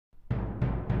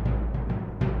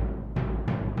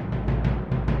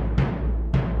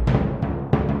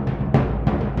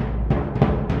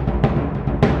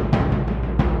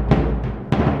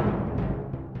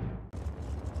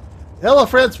Hello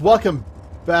friends, welcome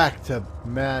back to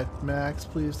Mad Max.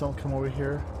 Please don't come over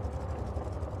here.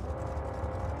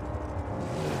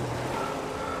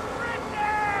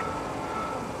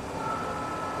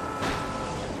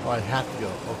 Oh, I have to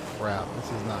go. Oh crap, this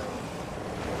is not...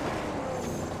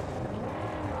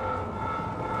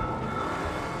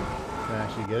 Can I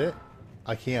actually get it?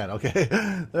 I can, okay.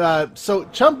 So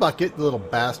Chum Bucket, the little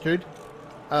bastard,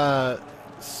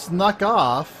 snuck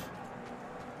off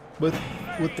with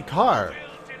the car.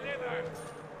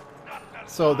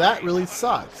 So that really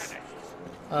sucks.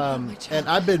 And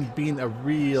I've been being a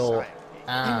real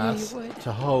ass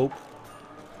to Hope.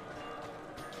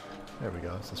 There we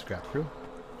go. It's a scrap crew.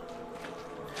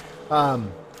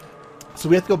 So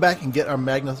we have to go back and get our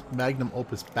magnum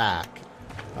opus back.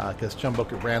 Because Chum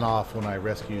Bucket ran off when I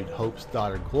rescued Hope's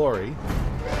daughter Glory.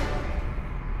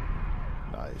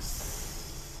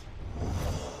 Nice.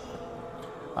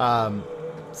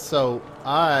 So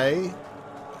I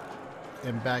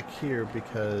am back here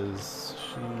because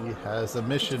she has a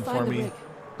mission for me.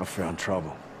 I found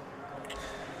trouble.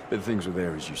 But things were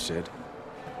there, as you said.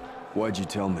 Why'd you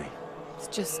tell me? It's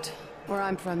just where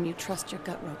I'm from, you trust your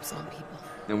gut ropes on people.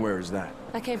 And where is that?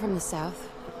 I came from the south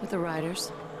with the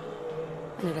riders.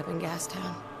 Ended up in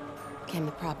Gastown. Became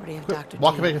the property of Dr.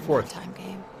 Walking back and forth. Time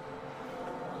game.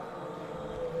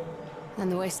 Then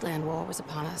the Wasteland War was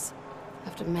upon us.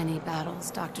 After many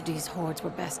battles, Dr. D's hordes were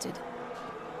bested.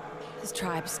 His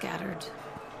tribe scattered.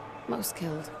 Most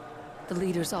killed. The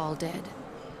leaders all dead.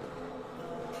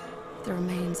 The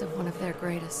remains of one of their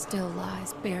greatest still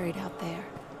lies buried out there.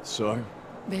 So?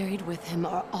 Buried with him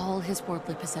are all his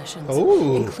worldly possessions,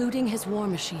 Ooh. including his war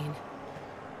machine.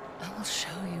 I will show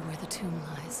you where the tomb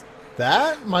lies.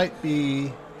 That might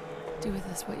be Do with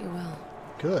this what you will.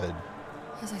 good.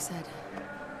 As I said,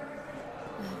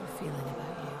 I have a feeling about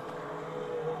you.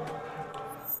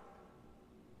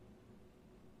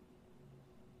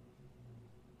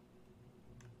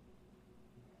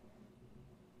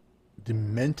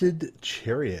 Demented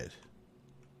Chariot.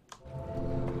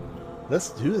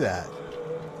 Let's do that.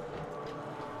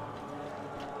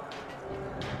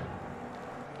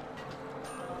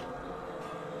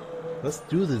 Let's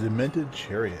do the Demented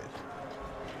Chariot.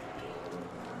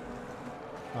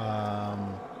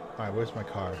 Alright, where's my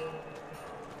car?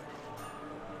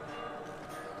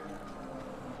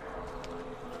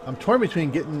 I'm torn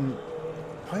between getting...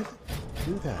 Why did it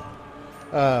do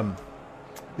that?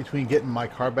 Between getting my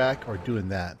car back or doing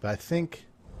that. But I think,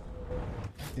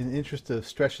 in the interest of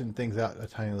stretching things out a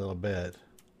tiny little bit...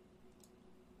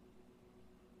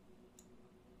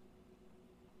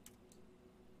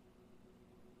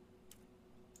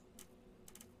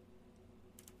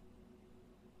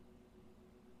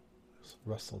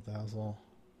 Rustle Dazzle.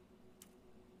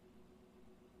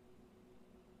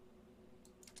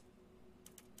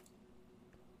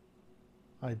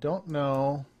 I don't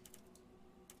know.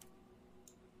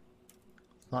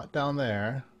 It's not down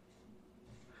there.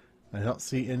 I don't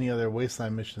see any other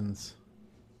Wasteland missions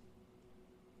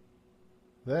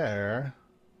there.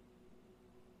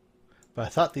 But I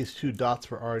thought these two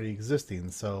dots were already existing,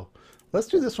 so let's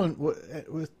do this one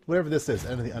with whatever this is,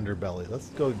 End of the Underbelly. Let's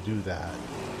go do that.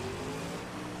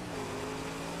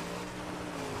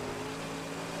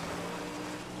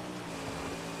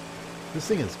 This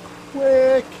thing is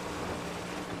quick.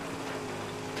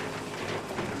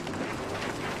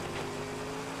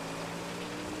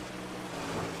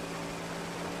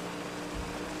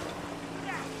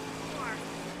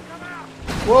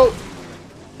 Whoa!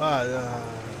 A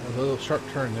little sharp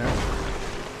turn there.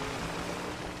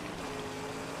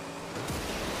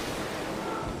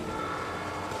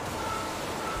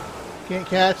 Can't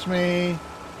catch me.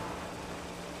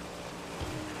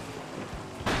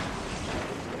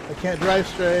 I can't drive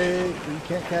straight. You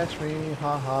can't catch me.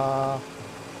 Ha ha.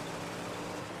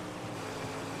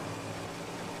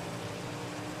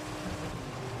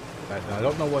 Right, now I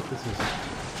don't know what this is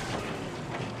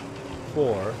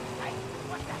for.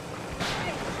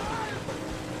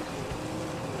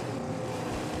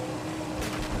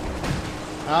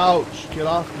 Ouch! Get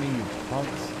off me, you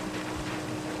punks.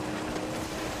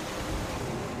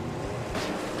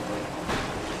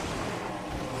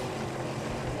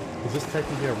 Is this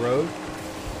technically a road?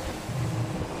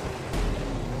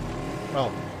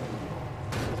 Oh.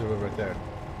 There's a road right there.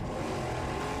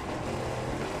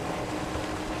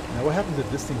 Now what happens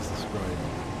if this thing's destroyed?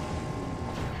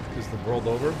 Is the world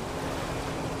over?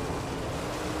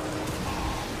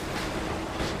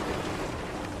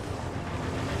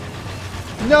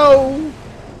 No!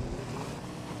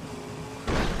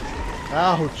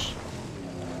 Ouch!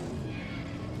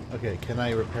 Okay, can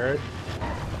I repair it?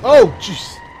 Oh,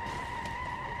 jeez!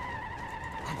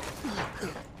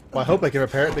 Well, I hope I can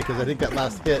repair it because I think that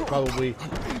last hit probably...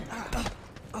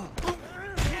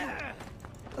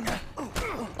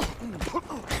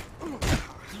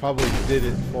 probably did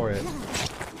it for it.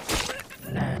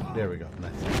 There we go.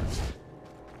 Nice.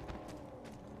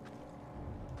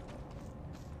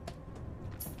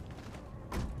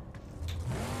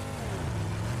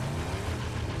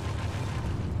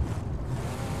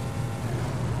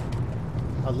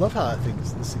 I love how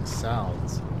this thing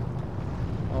sounds.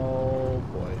 Oh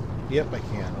boy. Yep, I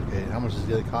can. Okay, how much does it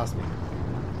really cost me?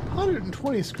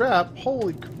 120 scrap?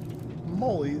 Holy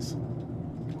molies.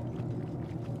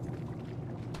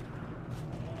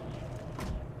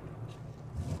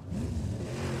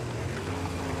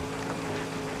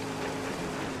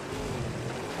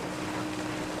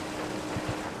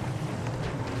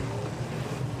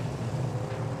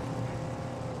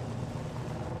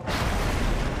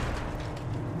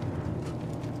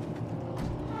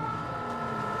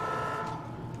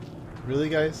 Really,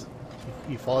 guys?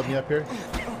 You followed me up here?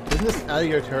 Isn't this out of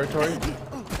your territory?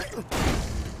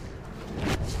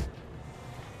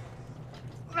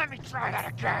 Let me try that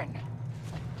again.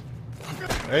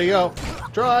 There you go.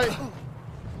 Try.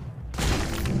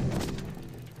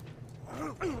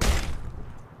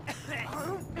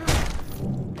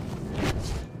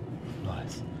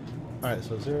 Nice. Alright,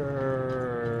 so is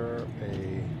there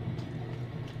a...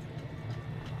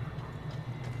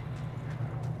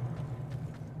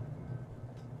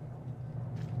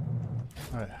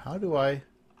 Alright, how do I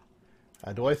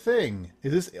thing?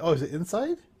 Is this, oh, is it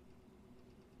inside?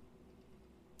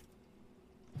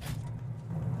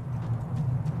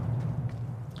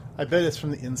 I bet it's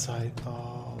from the inside.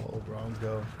 Oh,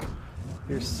 Rongo.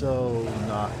 You're so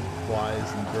not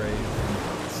wise and brave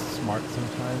and smart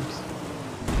sometimes.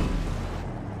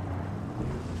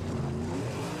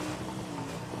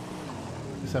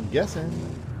 At least I'm guessing.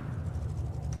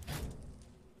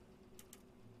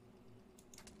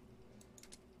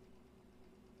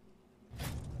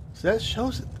 So that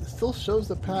shows, it still shows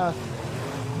the path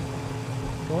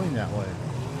going that way.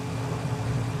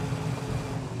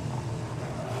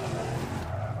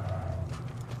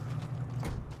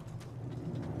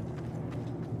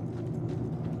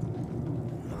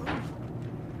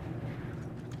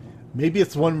 Maybe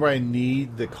it's one where I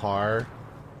need the car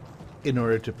in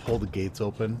order to pull the gates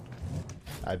open.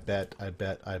 I bet.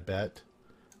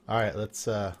 Alright, let's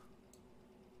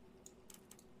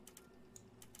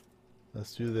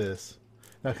do this.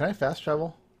 Now, can I fast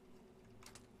travel?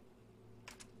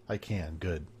 I can.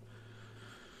 Good.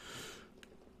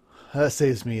 That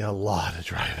saves me a lot of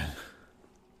driving.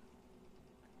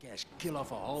 Guess kill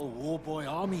off a whole war boy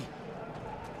army.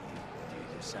 Do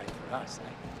the same for us, eh?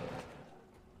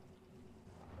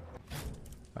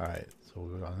 Alright, so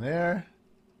we'll go down there.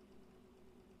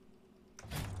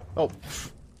 Oh.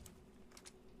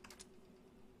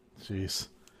 Jeez.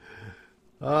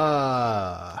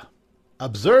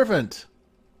 Observant.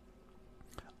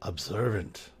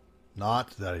 Observant.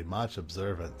 Not very much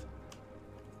observant.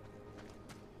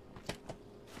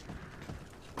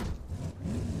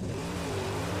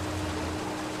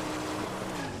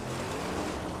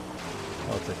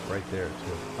 Oh, it's like right there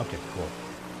too. Okay, cool.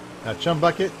 Now, Chum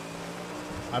Bucket,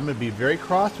 I'm going to be very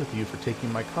cross with you for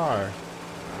taking my car.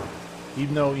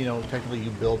 Even though, you know, technically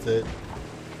you built it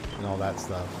and all that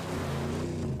stuff.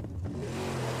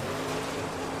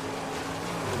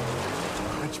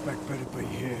 Hunchback better be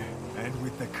here, and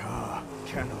with the car,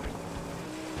 can I?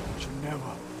 But you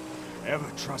never, ever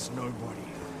trust nobody.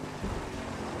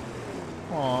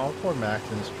 Aw, poor Max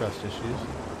and his trust issues.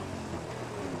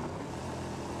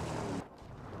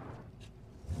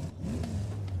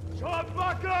 Chum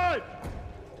Bucket!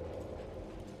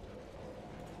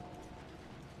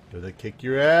 Gonna kick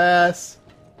your ass!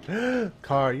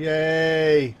 Car,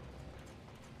 yay!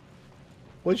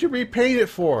 What'd you repaint it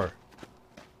for?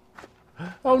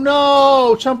 Oh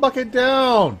no! Chum Bucket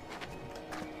down!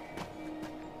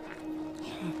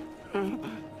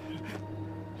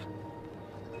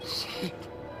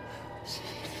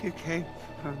 You came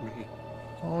for me.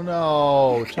 Oh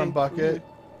no, Chum Bucket.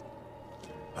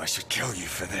 I should kill you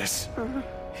for this.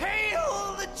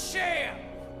 Hail the champ!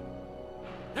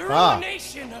 The Ah.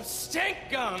 ruination of stank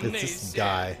gum, It's they this say.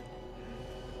 guy.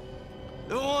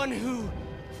 The one who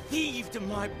heaved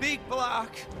my big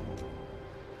block.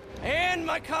 And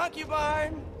my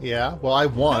concubine. Yeah, well I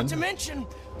won. Not to mention,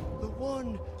 the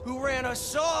one who ran a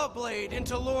saw blade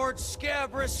into Lord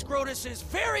Scabrous Scrotus's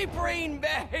very brain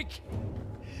bag.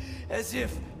 As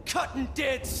if cutting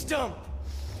dead stump.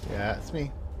 Yeah, it's me.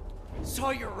 Saw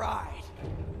your ride.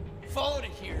 Followed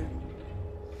it here.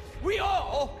 We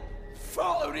all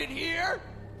followed it here.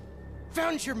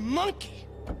 Found your monkey.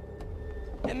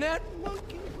 And that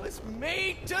monkey was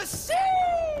made to sing!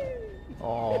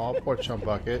 Oh, poor Chum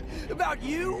Bucket. About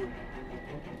you?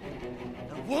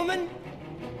 A woman?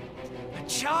 A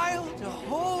child? A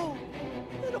whole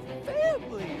little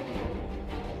family?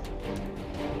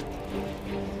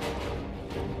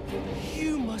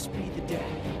 You must be the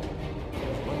daddy.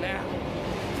 Well now,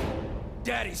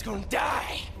 Daddy's gonna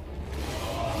die.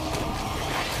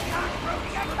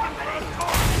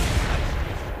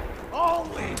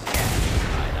 Always by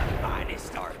the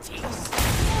finest artists.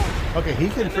 Okay, he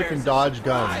can freaking dodge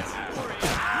guns.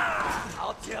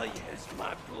 I'll tell you as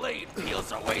my blade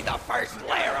peels away the first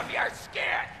layer of your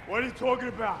skin. What are you talking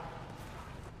about?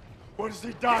 What has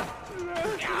he done?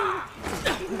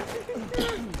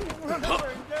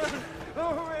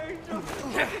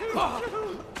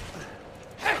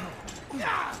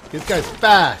 This guy's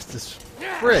fast as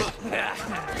frick.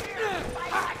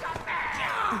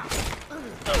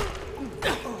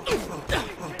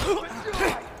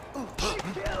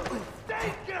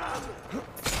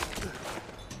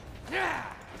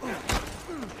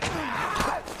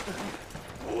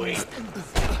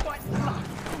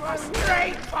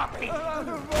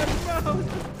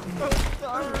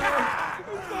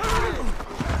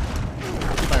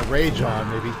 My rage on,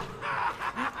 maybe.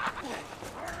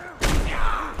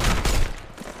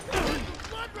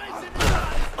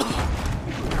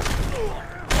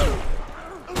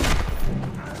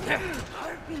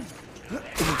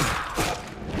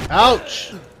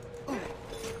 Ouch!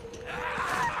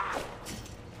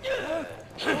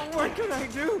 What can I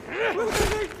do? What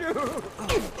can I do?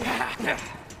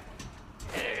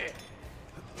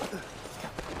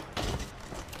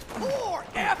 More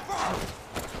effort!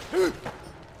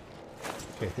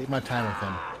 Okay, take my time with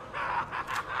him.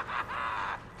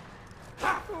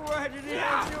 Why did he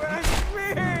have to ask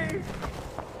me?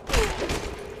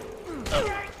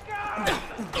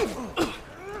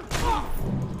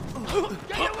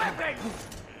 Get your weapon!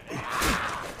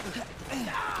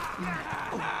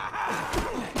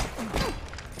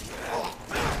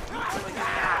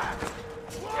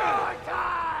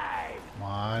 Come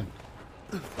on.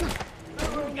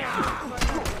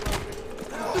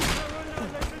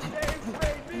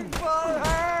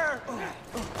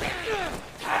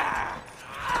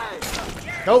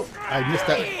 Nope, I missed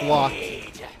that block.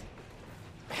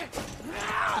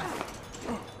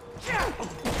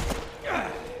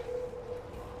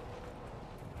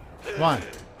 Come on.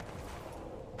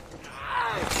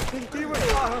 He was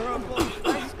horrible.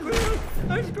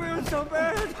 I squealed so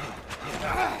bad.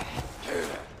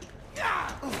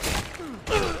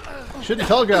 Shouldn't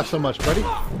telegraph so much, buddy.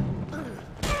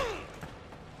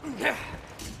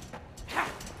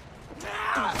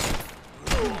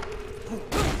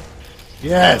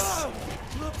 Yes!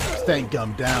 Stank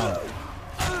gum down.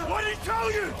 What did he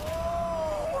tell you?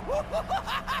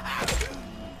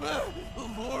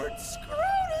 Lord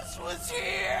Scrotus was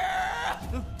here!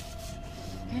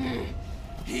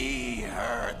 He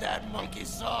heard that monkey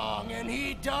song and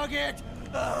he dug it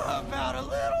about a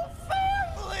little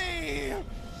family!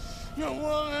 A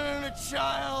woman, a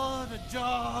child, a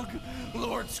dog.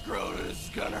 Lord Scrotus is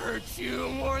gonna hurt you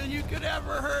more than you could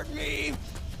ever hurt me.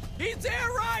 He's there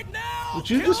right now! Would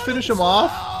you just killing finish them him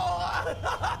off? slow.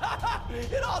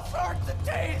 In all sorts of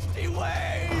tasty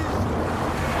ways!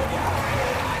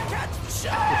 Catch the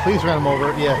show! Please run him over.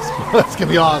 Yes, that's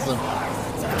gonna be awesome.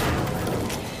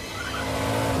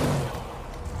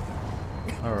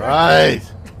 All right.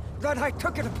 That I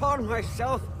took it upon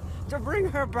myself to bring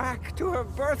her back to her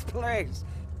birthplace.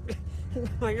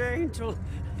 My angel,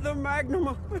 the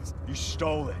magnum was You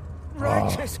stole it.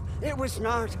 righteous. It was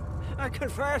not. I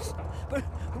confess. But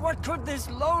what could this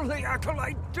lowly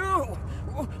acolyte do?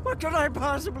 What could I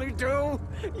possibly do?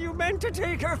 You meant to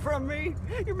take her from me.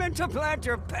 You meant to plant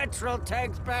your petrol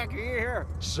tanks back here.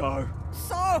 So?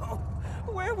 So,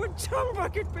 where would Chum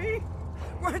Bucket be?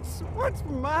 What's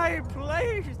my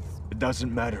place? It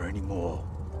doesn't matter anymore.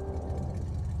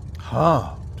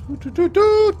 Huh. All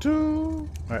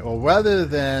right. Well, rather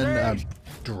than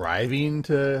driving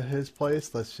to his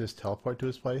place, let's just teleport to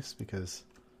his place, because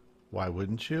why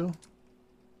wouldn't you?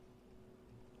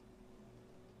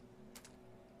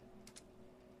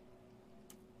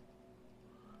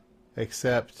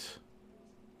 Except,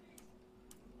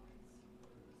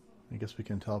 I guess we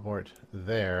can teleport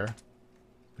there,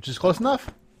 which is close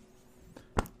enough.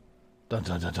 Dun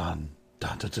dun dun dun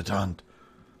dun dun dun dun.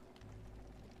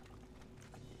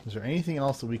 Is there anything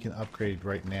else that we can upgrade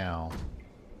right now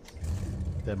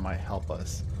that might help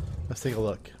us? Let's take a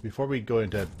look before we go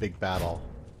into a big battle.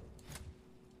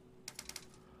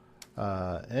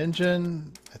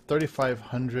 Engine at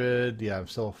 3,500. Yeah, I'm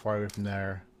still far away from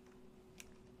there.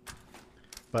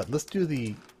 But let's do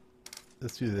the...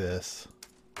 Let's do this.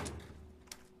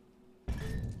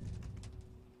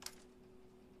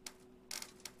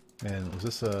 And was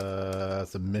this a...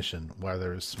 That's a mission while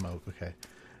there is smoke. Okay.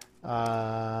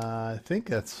 I think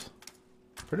that's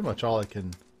pretty much all I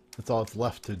can... That's all that's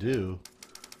left to do.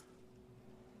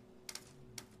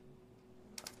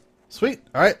 Sweet.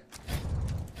 All right.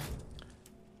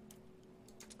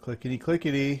 Clickety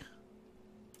clickety.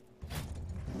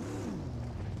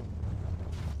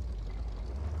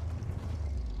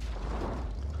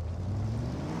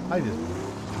 I just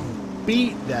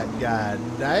beat that guy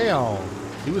down.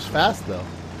 He was fast though.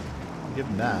 I'll give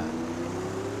him that.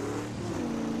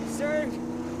 Sir,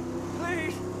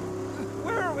 please,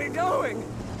 where are we going?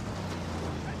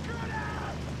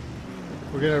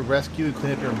 We're gonna rescue and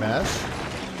clean up your mess.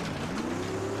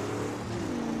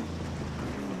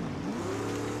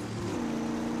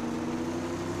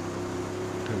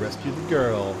 To rescue the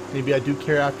girl. Maybe I do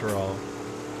care after all.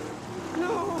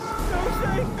 No,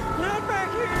 Saint, not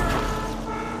back here.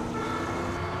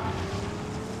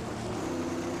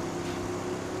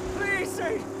 Please,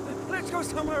 Saint, let's go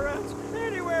somewhere else.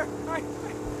 Anywhere.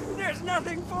 There's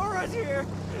nothing for us here.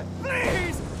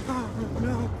 Please. Oh,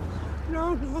 no.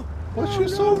 What's you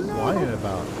so whining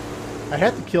about? I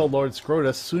had to kill Lord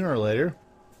Scrotus sooner or later.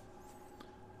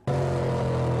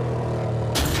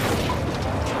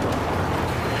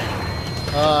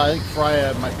 I think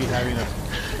Freya might be having a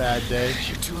bad day.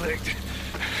 You're too late.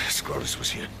 Scrotus was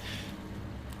here.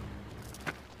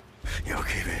 You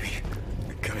okay, baby?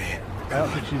 Come here. I don't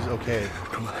think she's okay.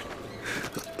 Come on.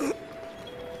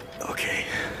 Okay.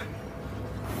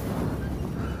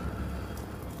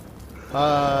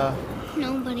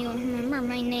 Nobody will remember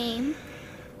my name.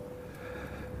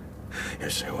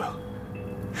 Yes, they will.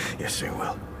 Yes, they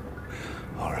will.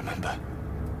 I'll remember.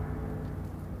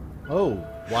 Oh,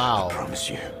 wow. I promise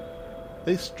you.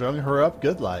 They strung her up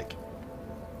good like.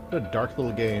 What a dark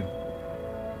little game.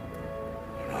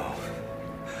 No.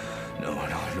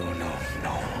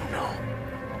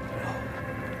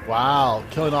 Wow,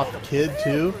 killing off the kid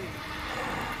too?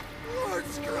 Lord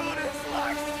Scrotus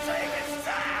likes to take his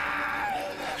time.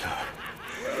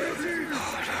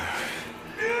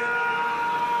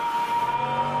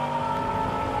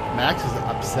 Max is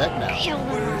upset now. Kill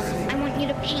them. I want you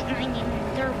to paint my name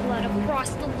in their blood across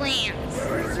the lands.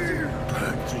 Blood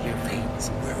to your veins.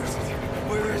 Where is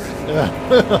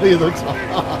he? He looks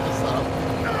awesome.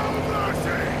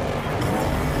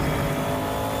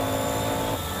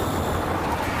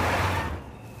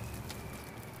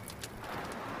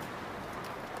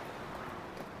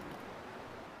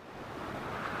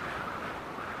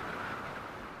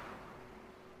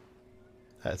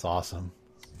 That's awesome.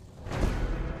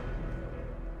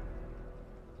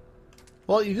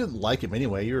 Well, you didn't like him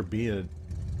anyway. You were being a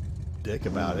dick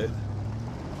about it.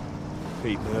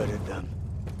 He murdered them.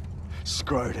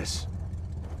 Scrotus.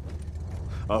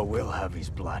 I will have his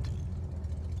blood.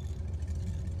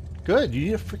 Good.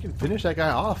 You need to freaking finish that guy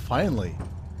off, finally.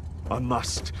 I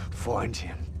must find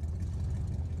him.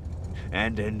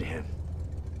 And end him.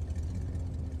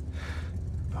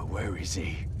 But where is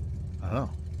he? I don't know.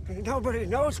 Nobody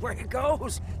knows where he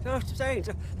goes. Saint,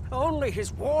 only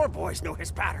his war boys know his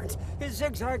patterns, his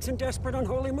zigzags and desperate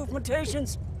unholy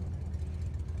movementations.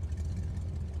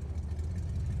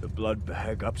 The blood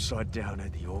bag upside down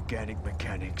at the organic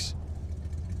mechanics.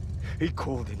 He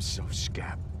called himself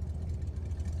Scab.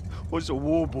 Was a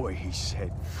war boy, he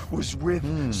said. Was with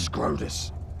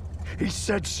Scrotus. He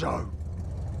said so.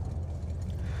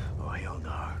 Oh, he'll know.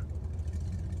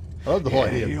 I love the whole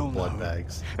Yeah, idea he'll of blood know.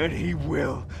 bags. And he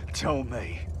will tell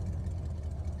me.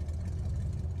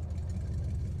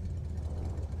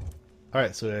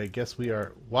 Alright, so I guess we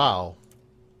are... Wow.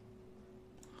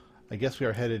 I guess we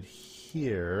are headed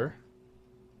here.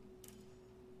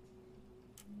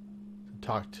 To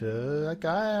talk to that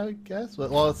guy, I guess. Well,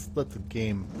 let's let the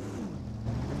game...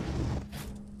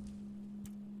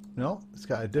 No, it's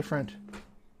got a different...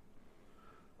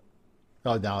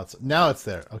 Oh, now it's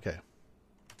there. Okay.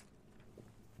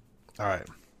 Alright.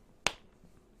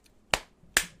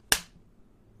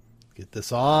 Get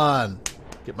this on.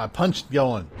 Get my punch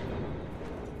going.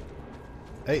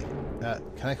 Hey,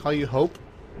 can I call you Hope?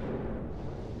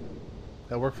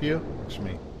 That work for you? Works for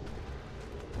me.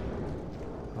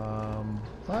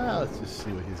 Well, let's just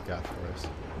see what he's got for us.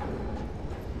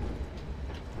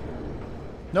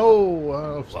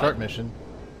 No, start mission.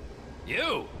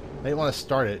 You! May want to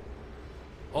start it.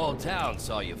 Whole town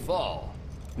saw you fall.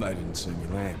 I didn't see me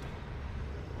land.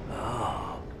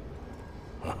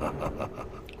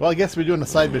 Well, I guess we're doing a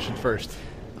side mission first.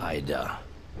 I'd,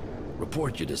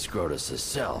 report you to Scrotus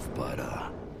himself, but,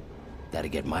 That'll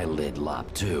get my lid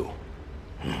lopped too.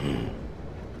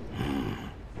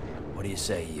 What do you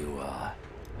say you,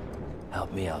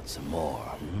 help me out some more,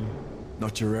 hmm?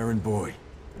 Not your errand boy.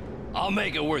 I'll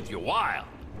make it worth your while.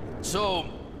 So,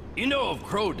 you know of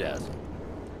Crowdazzle?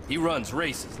 He runs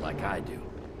races like I do.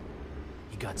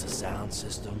 He got a sound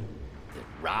system that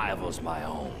rivals my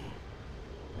own.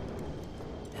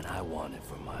 And I want it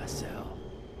for myself.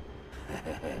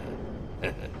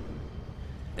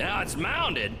 Now it's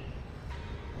mounted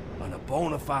on a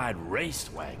bona fide race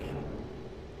wagon.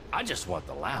 I just want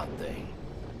the loud thing.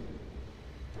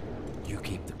 You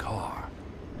keep the car.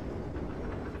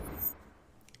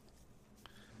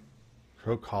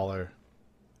 Crow collar.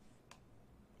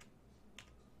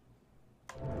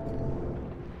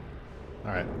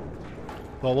 Alright.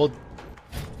 Well, we'll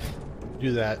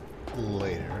do that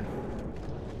later.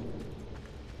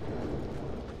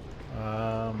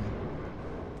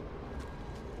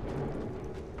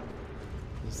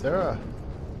 Is there a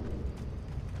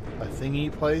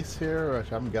thingy place here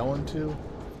which I'm going to?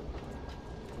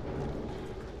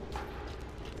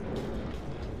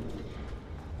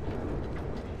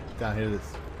 Down here,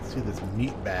 see this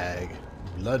meat bag,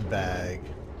 blood bag.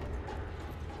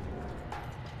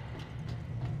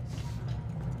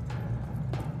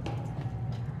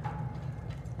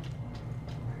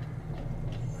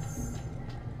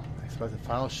 I expect the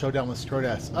final showdown with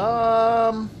Storied.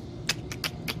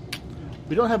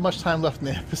 We don't have much time left in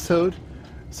the episode,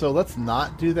 so let's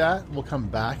not do that. We'll come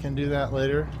back and do that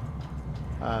later.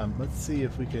 Let's see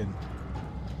if we can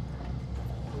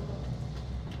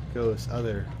go this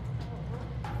other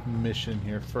mission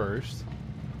here first.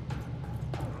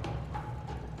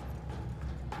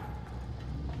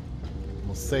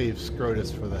 We'll save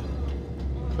Scrotus for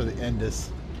the Endus.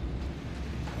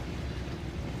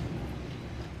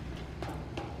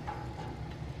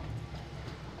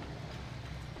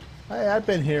 Hey, I've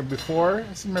been here before.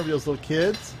 I still remember those little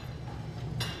kids.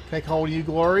 Can I call you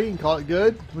Glory and call it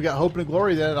good? We got hope and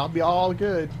glory then, I'll be all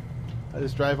good. I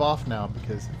just drive off now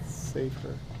because it's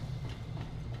safer.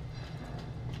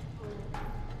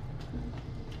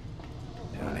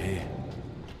 Down here.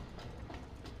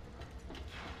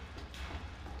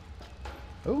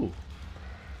 Oh.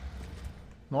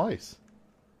 Nice.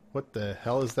 What the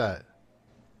hell is that?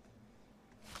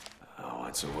 Oh,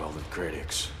 it's a world of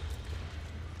critics.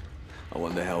 I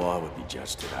wonder how I would be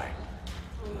judged today.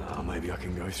 Oh, maybe I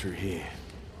can go through here.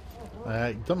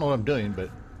 I don't know what I'm doing, but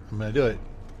I'm going to do it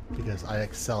because I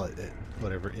excel at it,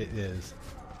 whatever it is.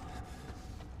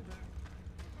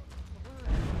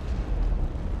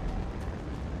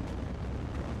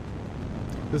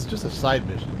 This is just a side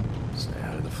mission. Stay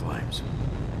out of the flames.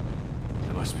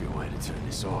 There must be a way to turn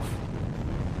this off.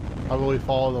 How will we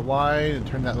follow the line and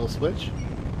turn that little switch?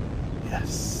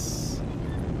 Yes.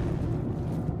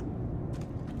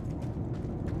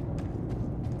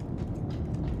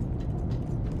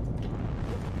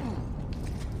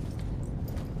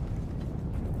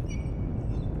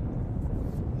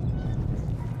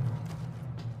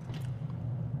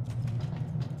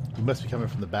 We must be coming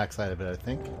from the backside of it, I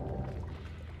think.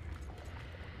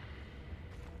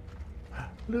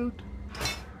 Loot.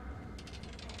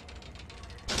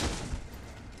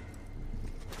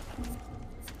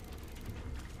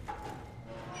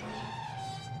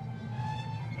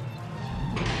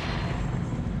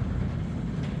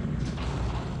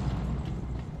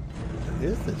 What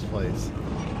is this place?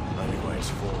 Only ways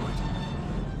forward.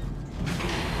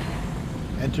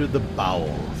 Enter the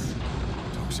bowels.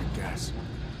 Toxic gas.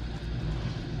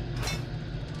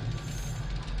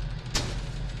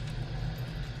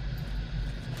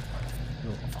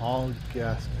 All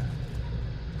gas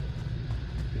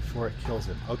before it kills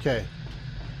him. Okay.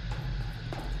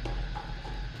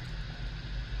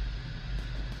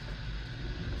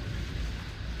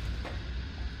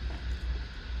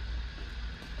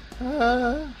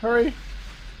 Hurry.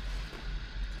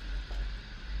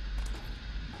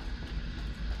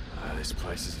 This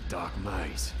place is a dark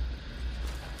maze.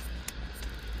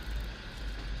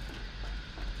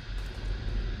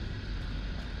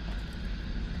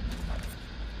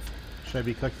 Should I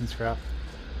be collecting scrap?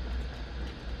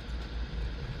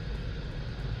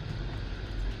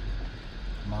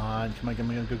 Come on, come on, come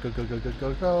on, go, go, go, go, go,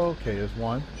 go, go. Okay, there's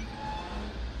one.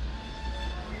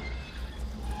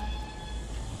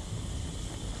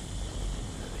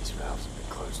 These valves have been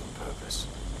closed on purpose.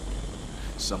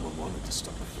 Someone wanted to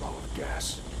stop the flow of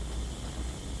gas.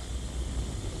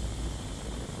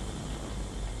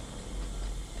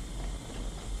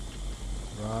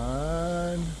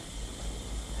 Run.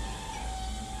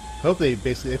 I hope they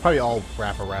probably all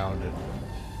wrap around it.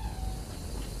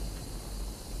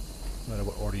 No matter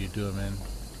what order you do them in.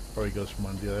 Or he goes from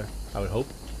one to the other, I would hope.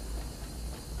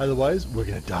 Otherwise, we're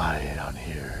gonna die down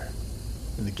here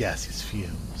in the gaseous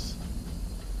fumes.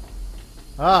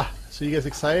 Ah, so you guys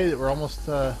excited? We're almost,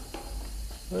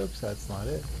 oops, that's not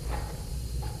it.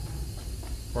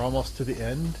 We're almost to the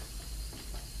end.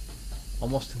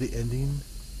 Almost to the ending.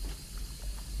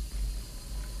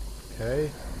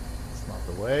 Okay. That's not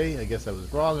the way. I guess I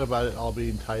was wrong about it all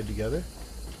being tied together.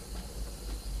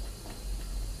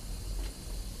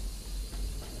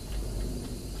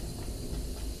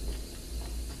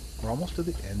 We're almost to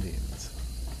the endings.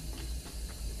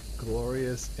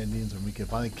 Glorious endings when we can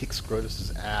finally kick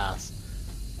Scrotus's ass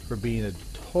for being a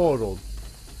total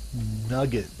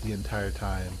nugget the entire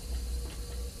time.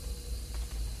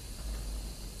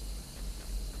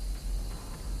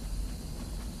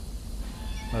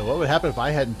 Well, what would happen if I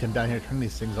hadn't come down here turning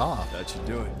these things off? That should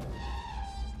do it.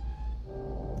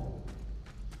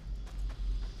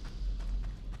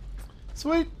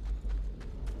 Sweet.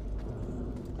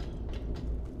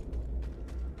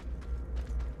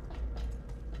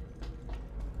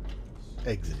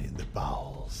 Exiting the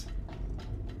bowels.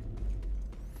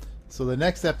 So the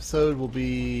next episode will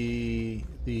be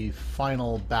the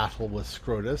final battle with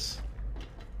Scrotus.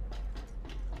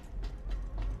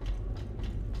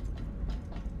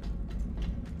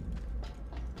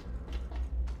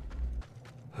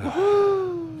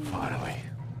 Finally.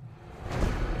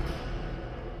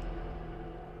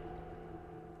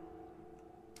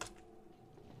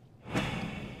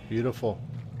 Beautiful.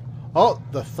 Oh,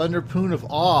 the Thunderpoon of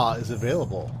Awe is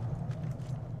available.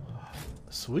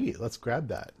 Sweet, let's grab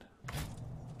that.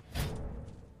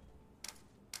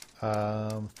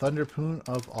 Thunderpoon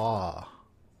of Awe.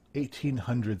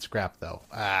 1800 scrap though.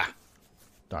 Ah,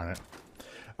 darn it.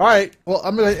 Alright, well,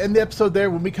 I'm going to end the episode there.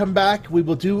 When we come back, we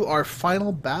will do our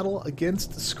final battle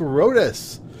against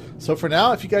Scrotus. So for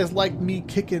now, if you guys like me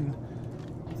kicking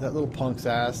that little punk's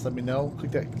ass, let me know.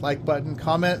 Click that like button,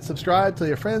 comment, subscribe, tell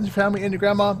your friends, your family, and your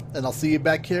grandma, and I'll see you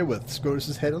back here with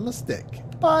Scrotus's head on a stick.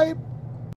 Bye!